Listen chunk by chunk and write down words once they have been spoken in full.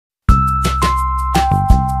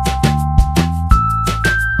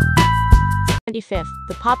25th,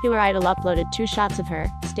 the popular idol uploaded 2 shots of her,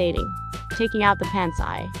 stating, "Taking out the pants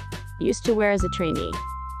I used to wear as a trainee."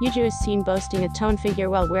 Yuju is seen boasting a toned figure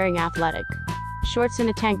while wearing athletic shorts and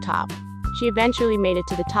a tank top. She eventually made it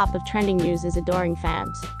to the top of trending news as adoring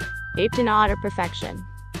fans aped in awe at her perfection.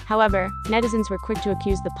 However, netizens were quick to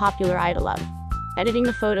accuse the popular idol of editing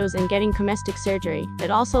the photos and getting cosmetic surgery.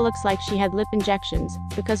 It also looks like she had lip injections,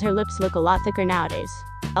 because her lips look a lot thicker nowadays.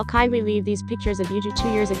 I'll kindly leave these pictures of Yuju 2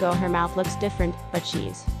 years ago. Her mouth looks different, but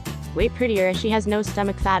she's way prettier. She has no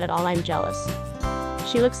stomach fat at all. I'm jealous.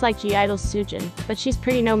 She looks like G-Idol's Soojin, but she's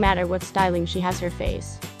pretty no matter what styling she has. Her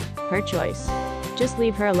face, her choice. Just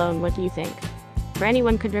leave her alone. What do you think? For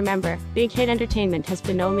anyone could remember, Big Hit Entertainment has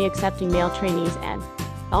been only accepting male trainees and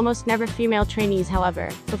almost never female trainees. However,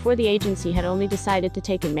 before the agency had only decided to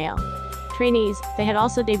take in male trainees, they had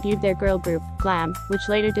also debuted their girl group, Glam, which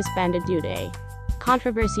later disbanded due to a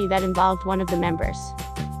controversy that involved one of the members.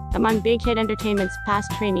 Among Big Hit Entertainment's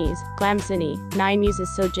past trainees, Glam Cindy, 9 Muses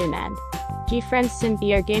Soojin and GFRIEND'S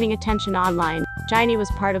SINB are gaining attention online. Shiny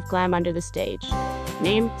was part of Glam under the stage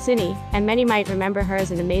name Cindy, and many might remember her as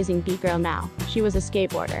an amazing beat girl. Now, she was a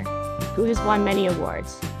skateboarder who has won many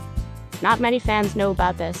awards. Not many fans know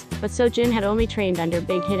about this, but Soojin had only trained under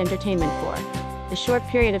Big Hit Entertainment for a short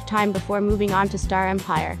period of time before moving on to Star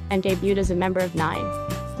Empire, and debuted as a member of 9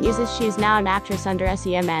 Muses. She is now an actress under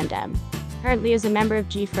SINB. Currently as a member of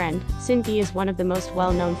GFRIEND'S, SINB is one of the most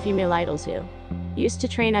well-known female idols who used to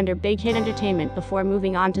train under Big Hit Entertainment before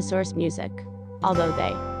moving on to Source Music. Although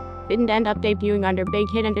they didn't end up debuting under Big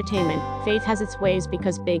Hit Entertainment, fate has its ways,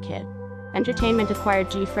 because Big Hit Entertainment acquired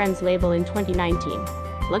GFRIEND'S label in 2019.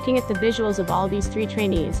 Looking at the visuals of all these 3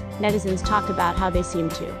 trainees, netizens talked about how they seem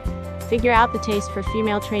to figure out the taste for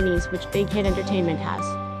female trainees which Big Hit Entertainment has.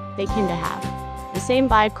 They seem to have the same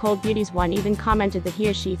vibe. Cold Beauties One even commented that he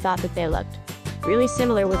or she thought that they looked really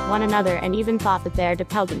similar with one another, and even thought that they're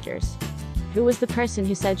doppelgangers. Who was the person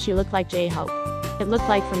who said she looked like J-Hope? It looked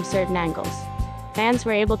like from certain angles. Fans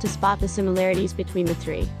were able to spot the similarities between the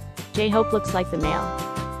 3. J-Hope looks like the male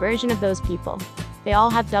version of those people. They all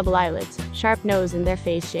have double eyelids, sharp nose, and their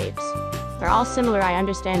face shapes are all similar. I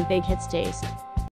understand Big Hit's taste.